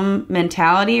victim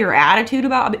mentality or attitude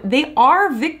about it. They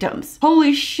are victims.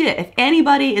 Holy shit. If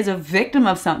anybody is a victim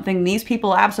of something, these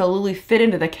people absolutely fit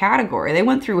into the category. They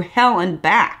went through hell and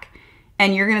back.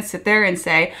 And you're going to sit there and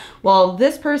say, well,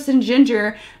 this person,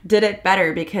 Ginger, did it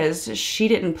better because she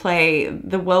didn't play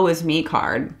the woe is me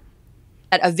card.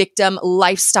 A victim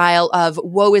lifestyle of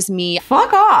woe is me.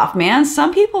 Fuck off, man.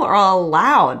 Some people are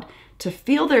allowed to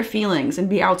feel their feelings and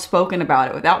be outspoken about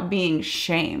it without being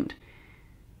shamed.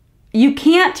 You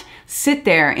can't sit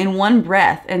there in one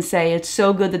breath and say it's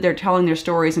so good that they're telling their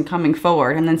stories and coming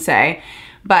forward, and then say,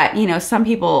 but, you know, some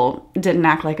people didn't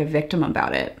act like a victim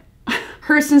about it.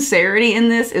 Her sincerity in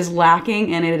this is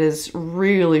lacking, and it is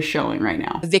really showing right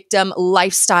now. Victim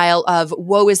lifestyle of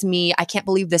woe is me. I can't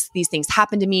believe these things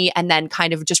happened to me. And then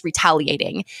kind of just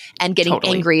retaliating and getting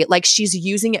angry. Like, she's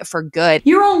using it for good.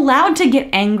 You're allowed to get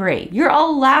angry. You're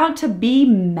allowed to be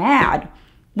mad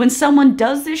when someone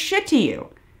does this shit to you.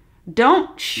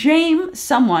 Don't shame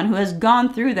someone who has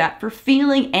gone through that for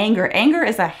feeling anger. Anger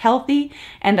is a healthy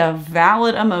and a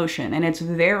valid emotion, and it's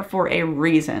there for a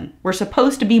reason. We're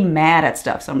supposed to be mad at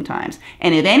stuff sometimes.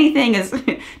 And if anything is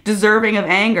deserving of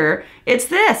anger, it's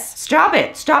this. Stop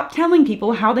it. Stop telling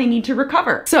people how they need to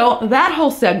recover. So that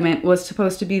whole segment was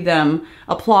supposed to be them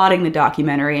applauding the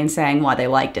documentary and saying why they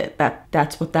liked it.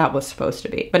 That's what that was supposed to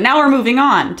be. But now we're moving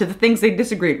on to the things they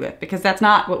disagreed with, because that's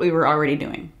not what we were already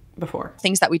doing before.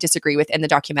 Things that we disagree with in the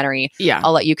documentary. Yeah.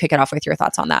 I'll let you kick it off with your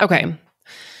thoughts on that. Okay.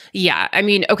 Yeah. I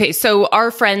mean, okay. So our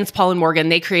friends, Paul and Morgan,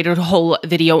 they created a whole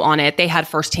video on it. They had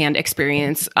firsthand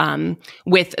experience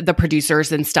with the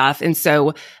producers and stuff. And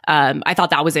so I thought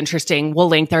that was interesting. We'll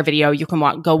link their video. You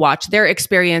can go watch their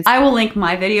experience. I will link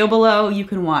my video below. You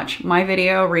can watch my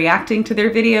video reacting to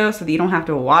their video so that you don't have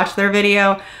to watch their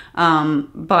video.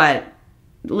 But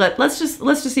let's just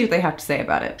see what they have to say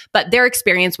about it. But their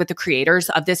experience with the creators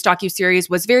of this docuseries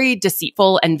was very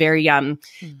deceitful and very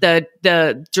the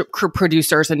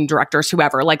producers and directors,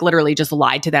 whoever, like literally just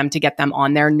lied to them to get them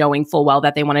on there, knowing full well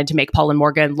that they wanted to make Paul and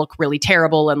Morgan look really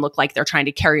terrible and look like they're trying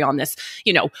to carry on this,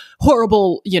 you know,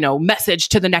 horrible, you know, message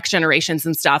to the next generations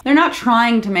and stuff. They're not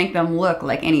trying to make them look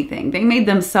like anything. They made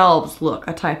themselves look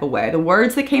a type of way. The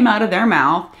words that came out of their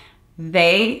mouth,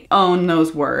 they own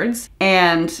those words,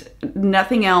 and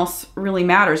nothing else really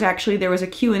matters. Actually, there was a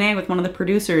Q&A with one of the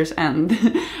producers, and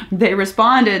they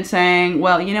responded saying,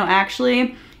 well, you know,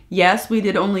 actually, yes, we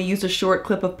did only use a short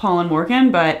clip of Paul and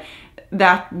Morgan, but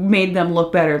that made them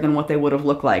look better than what they would have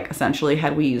looked like, essentially,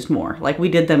 had we used more. Like, we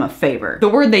did them a favor. The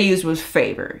word they used was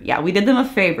favor. Yeah, we did them a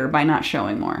favor by not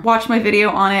showing more. Watch my video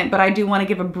on it, but I do want to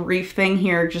give a brief thing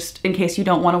here, just in case you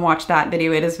don't want to watch that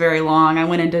video. It is very long. I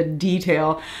went into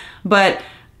detail. But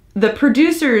the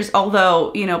producers,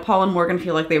 although, you know, Paul and Morgan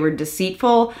feel like they were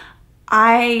deceitful,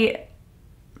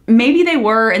 maybe they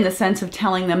were, in the sense of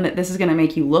telling them that this is going to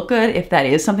make you look good, if that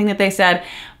is something that they said.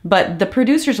 But the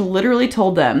producers literally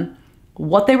told them,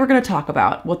 what they were going to talk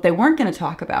about, what they weren't going to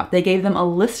talk about. They gave them a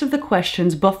list of the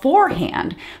questions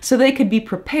beforehand so they could be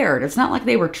prepared. It's not like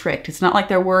they were tricked. It's not like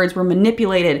their words were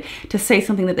manipulated to say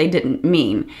something that they didn't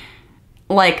mean.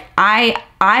 Like,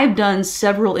 I've done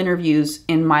several interviews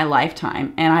in my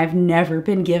lifetime, and I've never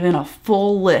been given a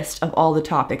full list of all the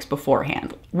topics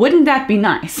beforehand. Wouldn't that be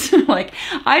nice? Like,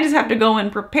 I just have to go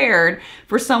in prepared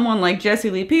for someone like Jesse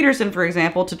Lee Peterson, for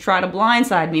example, to try to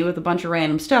blindside me with a bunch of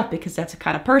random stuff, because that's the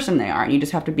kind of person they are, and you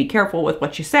just have to be careful with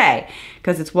what you say,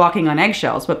 because it's walking on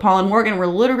eggshells. But Paul and Morgan were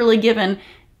literally given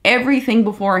everything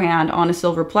beforehand on a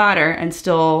silver platter, and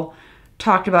still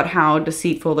talked about how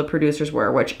deceitful the producers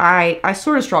were, which I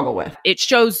sort of struggle with. It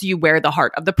shows you where the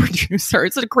heart of the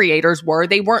producers and creators were.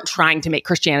 They weren't trying to make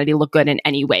Christianity look good in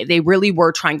any way. They really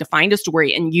were trying to find a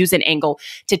story and use an angle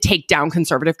to take down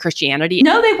conservative Christianity.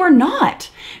 No, they were not.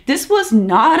 This was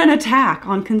not an attack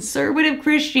on conservative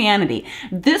Christianity.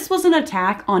 This was an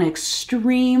attack on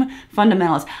extreme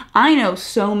fundamentalists. I know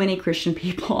so many Christian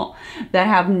people that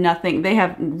have nothing, they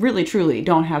have really truly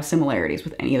don't have similarities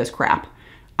with any of this crap.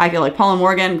 I feel like Paul and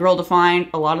Morgan, Girl Defined,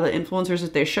 a lot of the influencers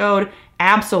that they showed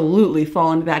absolutely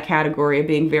fall into that category of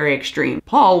being very extreme.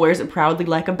 Paul wears it proudly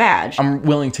like a badge. I'm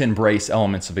willing to embrace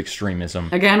elements of extremism.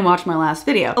 Again, watch my last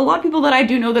video. A lot of people that I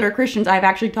do know that are Christians, I've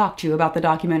actually talked to about the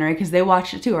documentary because they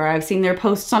watched it too, or I've seen their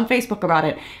posts on Facebook about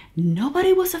it.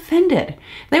 Nobody was offended.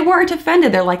 They weren't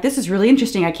offended. They're like, this is really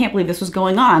interesting. I can't believe this was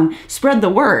going on. Spread the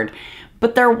word.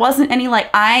 But there wasn't any like,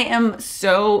 I am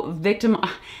so victim.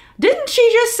 Didn't she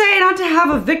just say not to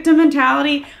have a victim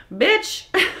mentality? Bitch.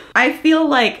 I feel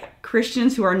like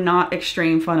Christians who are not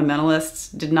extreme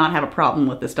fundamentalists did not have a problem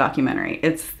with this documentary.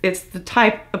 It's the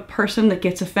type of person that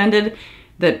gets offended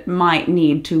that might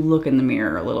need to look in the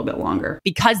mirror a little bit longer.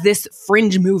 Because this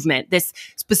fringe movement, this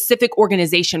specific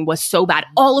organization was so bad.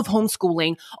 All of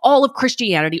homeschooling, all of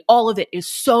Christianity, all of it is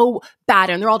so bad.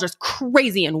 And they're all just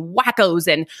crazy and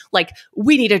wackos. And like,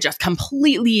 we need to just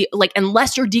completely, like,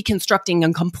 unless you're deconstructing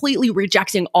and completely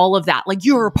rejecting all of that, like,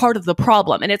 you're a part of the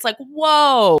problem. And it's like,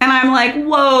 whoa. And I'm like,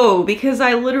 whoa, because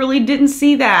I literally didn't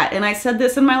see that. And I said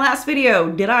this in my last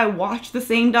video. Did I watch the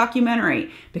same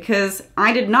documentary? Because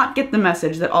I did not get the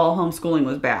message that all homeschooling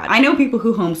was bad. I know people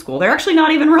who homeschool. They're actually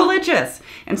not even religious.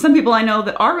 And some people I know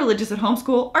that are religious at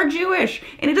homeschool are Jewish.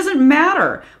 And it doesn't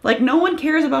matter. Like, no one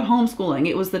cares about homeschooling.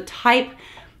 It was the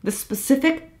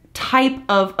specific type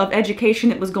of education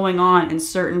that was going on in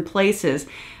certain places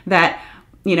that,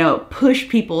 you know, push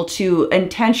people to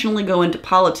intentionally go into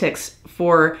politics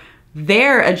for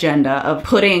their agenda of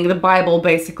putting the Bible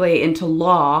basically into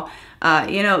law.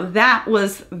 You know, that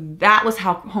was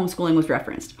how homeschooling was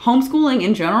referenced. Homeschooling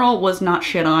in general was not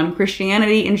shit on.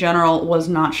 Christianity in general was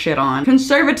not shit on.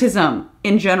 Conservatism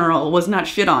in general was not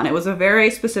shit on. It was a very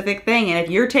specific thing. And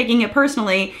if you're taking it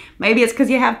personally, maybe it's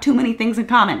because you have too many things in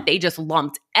common. They just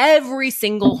lumped every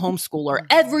single homeschooler,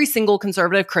 every single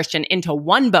conservative Christian into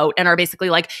one boat and are basically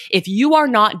like, if you are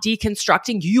not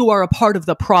deconstructing, you are a part of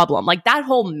the problem. Like, that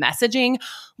whole messaging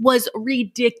was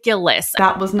ridiculous.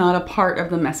 That was not a part of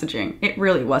the messaging. It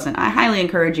really wasn't. I highly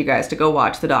encourage you guys to go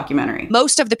watch the documentary.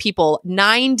 Most of the people,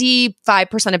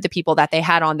 95% of the people that they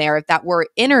had on there that were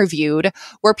interviewed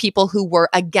were people who were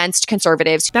against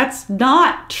conservatives. That's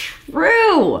not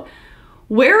true.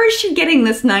 Where is she getting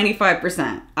this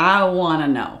 95%? I want to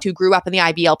know. Who grew up in the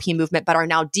IBLP movement but are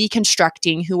now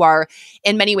deconstructing, who are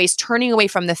in many ways turning away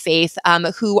from the faith,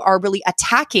 who are really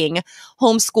attacking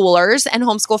homeschoolers and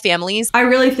homeschool families. I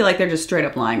really feel like they're just straight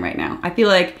up lying right now. I feel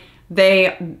like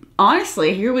they,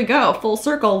 honestly, here we go, full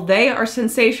circle, they are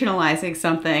sensationalizing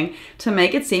something to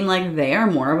make it seem like they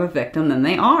are more of a victim than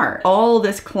they are. All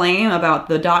this claim about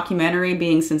the documentary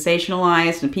being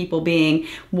sensationalized and people being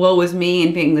woe is me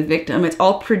and being the victim, it's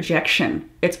all projection.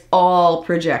 It's all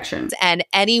projections. And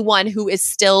anyone who is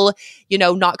still, you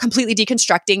know, not completely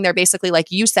deconstructing, they're basically,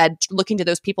 like you said, looking to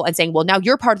those people and saying, well, now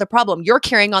you're part of the problem. You're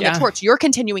carrying on the torch. You're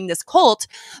continuing this cult.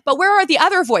 But where are the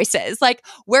other voices? Like,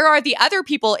 where are the other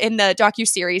people in the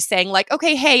docuseries saying like,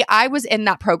 okay, hey, I was in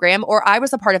that program or I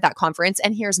was a part of that conference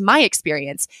and here's my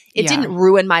experience. It didn't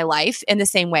ruin my life in the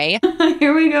same way.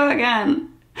 Here we go again.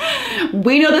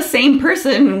 We know the same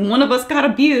person. One of us got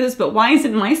abused, but why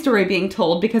isn't my story being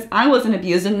told? Because I wasn't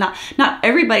abused and not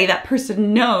everybody that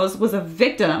person knows was a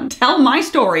victim. Tell my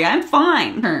story. I'm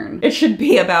fine. It should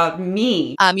be about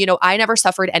me. You know, I never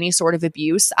suffered any sort of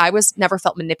abuse. I was never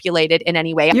felt manipulated in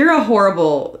any way. You're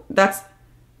horrible,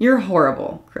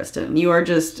 Kristen.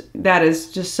 That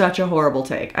is just such a horrible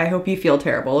take. I hope you feel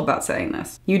terrible about saying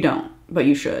this. You don't, but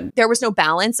you should. There was no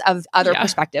balance of other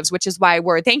perspectives, which is why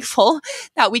we're thankful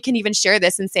that we can even share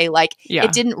this and say like,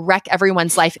 it didn't wreck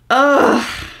everyone's life. Ugh,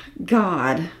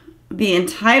 God. the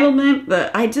entitlement,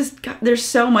 there's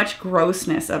so much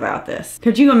grossness about this.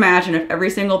 Could you imagine if every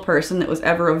single person that was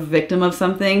ever a victim of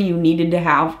something, you needed to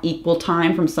have equal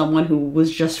time from someone who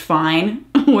was just fine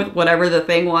with whatever the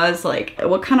thing was? Like,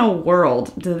 what kind of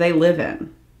world do they live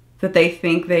in that they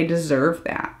think they deserve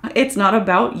that? It's not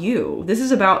about you. This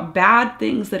is about bad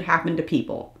things that happen to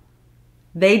people.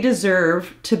 They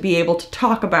deserve to be able to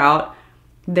talk about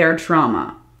their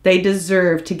trauma. They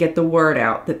deserve to get the word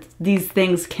out that these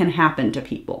things can happen to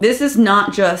people. This is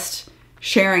not just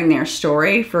sharing their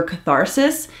story for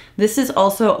catharsis. This is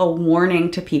also a warning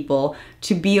to people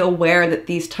to be aware that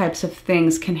these types of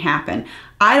things can happen.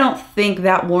 I don't think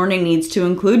that warning needs to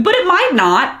include, but it might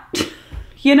not.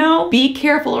 You know, be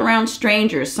careful around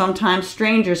strangers. Sometimes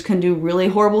strangers can do really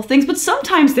horrible things, but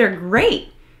sometimes they're great.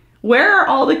 Where are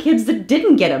all the kids that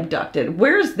didn't get abducted?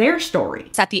 Where's their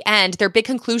story? At the end, their big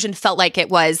conclusion felt like it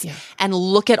was, and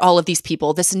look at all of these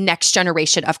people, this next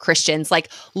generation of Christians,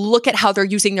 like, look at how they're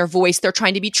using their voice. They're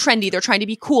trying to be trendy. They're trying to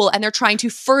be cool. And they're trying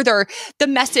to further the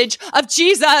message of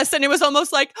Jesus. And it was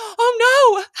almost like,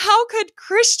 oh no, how could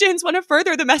Christians want to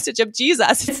further the message of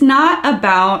Jesus? It's not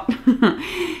about...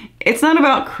 It's not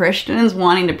about Christians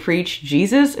wanting to preach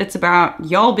Jesus. It's about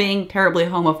y'all being terribly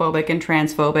homophobic and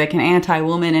transphobic and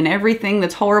anti-woman and everything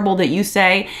that's horrible that you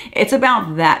say. It's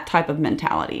about that type of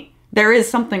mentality. There is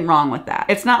something wrong with that.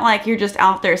 It's not like you're just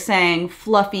out there saying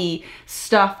fluffy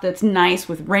stuff that's nice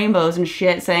with rainbows and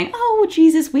shit, saying, oh,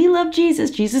 Jesus, we love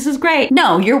Jesus. Jesus is great.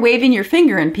 No, you're waving your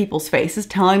finger in people's faces,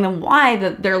 telling them why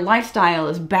their lifestyle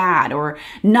is bad or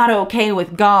not okay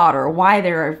with God or why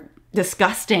they're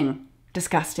disgusting.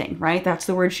 Disgusting, right? That's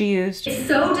the word she used. It's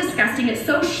so disgusting. It's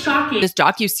so shocking. This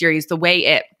docuseries, the way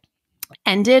it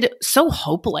ended, so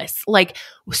hopeless. Like,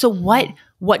 so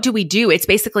what do we do? It's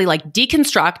basically like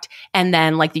deconstruct, and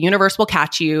then like the universe will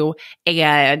catch you,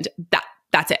 and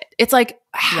that's it. It's like,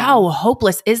 how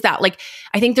hopeless is that? Like,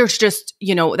 I think there's just,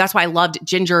 you know, that's why I loved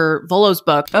Ginger Volo's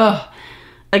book. Ugh.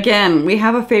 Again, we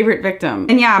have a favorite victim.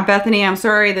 And yeah, Bethany, I'm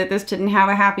sorry that this didn't have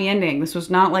a happy ending. This was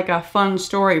not like a fun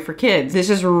story for kids. This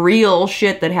is real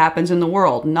shit that happens in the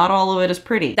world. Not all of it is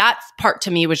pretty. That part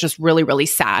to me was just really, really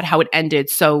sad how it ended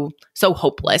so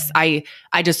hopeless. I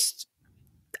just,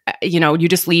 you know, you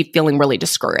just leave feeling really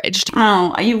discouraged.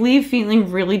 Oh, you leave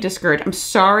feeling really discouraged. I'm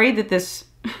sorry that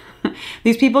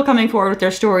these people coming forward with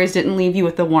their stories didn't leave you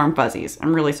with the warm fuzzies.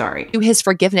 I'm really sorry. Through his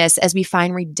forgiveness, as we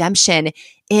find redemption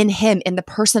in him, in the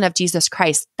person of Jesus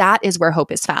Christ, that is where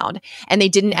hope is found. And they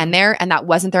didn't end there, and that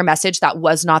wasn't their message. That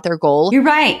was not their goal. You're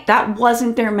right. That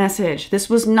wasn't their message.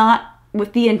 This was not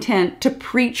with the intent to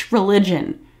preach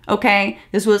religion, okay?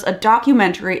 This was a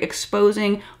documentary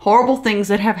exposing horrible things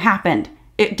that have happened.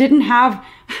 It didn't have...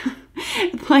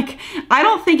 Like, I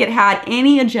don't think it had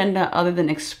any agenda other than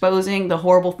exposing the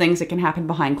horrible things that can happen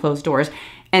behind closed doors.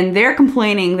 And they're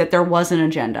complaining that there was an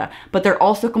agenda, but they're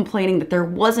also complaining that there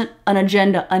wasn't an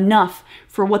agenda enough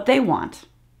for what they want.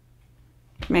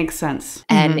 Makes sense.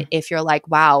 And if you're like,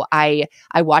 wow, I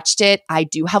watched it. I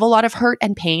do have a lot of hurt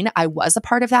and pain. I was a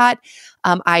part of that.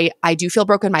 I do feel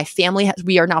broken. My family,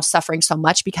 we are now suffering so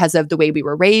much because of the way we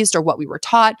were raised or what we were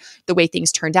taught, the way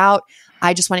things turned out.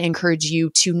 I just want to encourage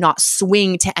you to not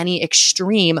swing to any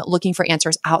extreme looking for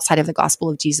answers outside of the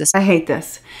gospel of Jesus. I hate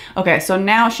this. Okay, so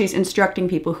now she's instructing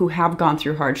people who have gone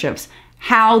through hardships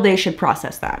how they should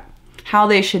process that, how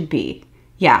they should be.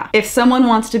 Yeah, if someone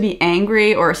wants to be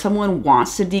angry or someone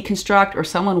wants to deconstruct or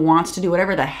someone wants to do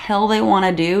whatever the hell they want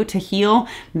to do to heal,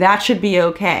 that should be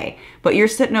okay. But you're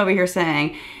sitting over here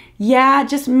saying, yeah,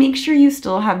 just make sure you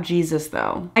still have Jesus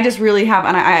though. I just really have,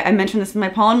 and I mentioned this in my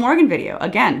Paul and Morgan video,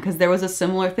 again, because there was a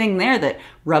similar thing there that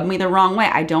rubbed me the wrong way.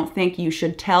 I don't think you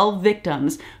should tell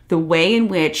victims the way in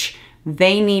which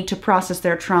they need to process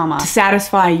their trauma to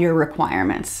satisfy your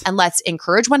requirements. And let's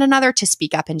encourage one another to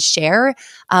speak up and share,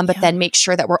 but then make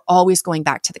sure that we're always going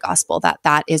back to the gospel,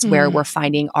 that is where we're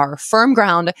finding our firm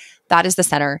ground. That is the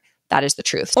center. That is the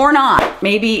truth. Or not.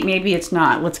 Maybe it's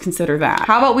not. Let's consider that.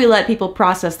 How about we let people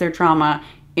process their trauma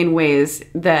in ways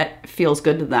that feels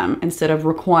good to them instead of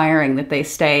requiring that they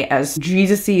stay as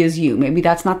Jesus-y as you. Maybe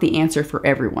that's not the answer for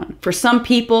everyone. For some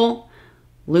people,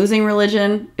 losing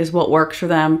religion is what works for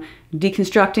them.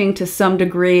 Deconstructing to some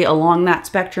degree along that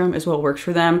spectrum is what works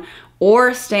for them.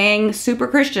 Or staying super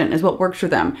Christian is what works for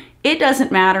them. It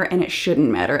doesn't matter, and it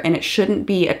shouldn't matter, and it shouldn't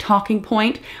be a talking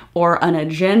point or an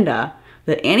agenda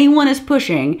that anyone is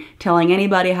pushing, telling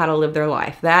anybody how to live their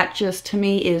life. That just, to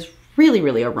me, is really,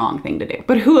 really a wrong thing to do.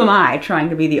 But who am I trying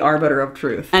to be the arbiter of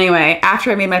truth? Anyway,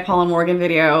 after I made my Paul and Morgan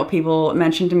video, people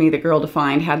mentioned to me that Girl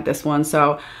Defined had this one,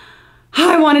 so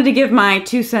I wanted to give my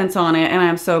 2 cents on it, and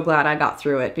I'm so glad I got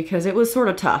through it because it was sort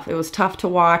of tough. It was tough to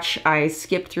watch. I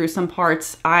skipped through some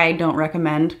parts. I don't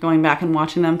recommend going back and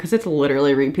watching them because it's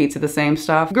literally repeats of the same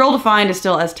stuff. Girl Defined is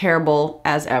still as terrible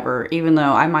as ever, even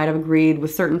though I might have agreed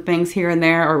with certain things here and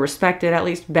there or respected at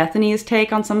least Bethany's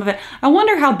take on some of it. I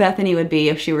wonder how Bethany would be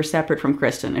if she were separate from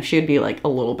Kristen, if she would be like a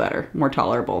little better, more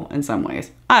tolerable in some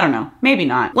ways. I don't know, maybe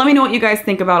not. Let me know what you guys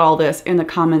think about all this in the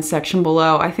comments section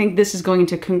below. I think this is going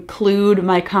to conclude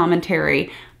my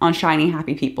commentary on Shiny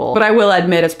Happy People, but I will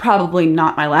admit it's probably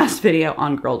not my last video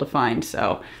on Girl Defined,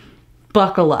 so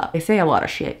buckle up. They say a lot of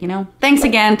shit, you know? Thanks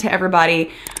again to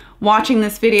everybody watching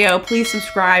this video. Please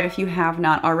subscribe if you have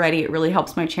not already. It really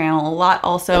helps my channel a lot.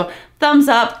 Also, thumbs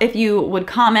up if you would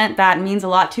comment. That means a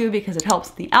lot too because it helps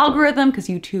the algorithm because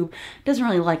YouTube doesn't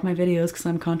really like my videos because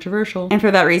I'm controversial. And for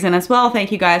that reason as well,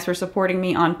 thank you guys for supporting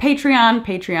me on Patreon,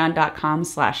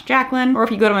 patreon.com/Jacqueline. Or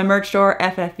if you go to my merch store,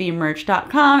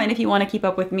 ffvmerch.com. And if you want to keep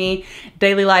up with me,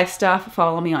 daily life stuff,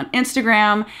 follow me on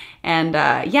Instagram. And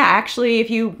yeah, actually,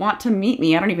 if you want to meet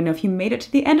me, I don't even know if you made it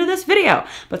to the end of this video,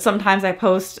 but sometimes I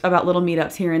post about little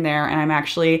meetups here and there, and I'm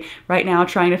actually right now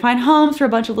trying to find homes for a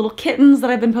bunch of little kittens that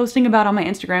I've been posting about on my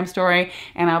Instagram story,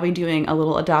 and I'll be doing a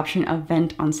little adoption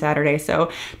event on Saturday.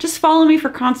 So just follow me for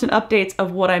constant updates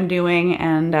of what I'm doing,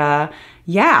 and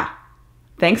yeah,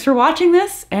 thanks for watching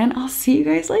this, and I'll see you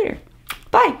guys later.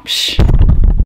 Bye.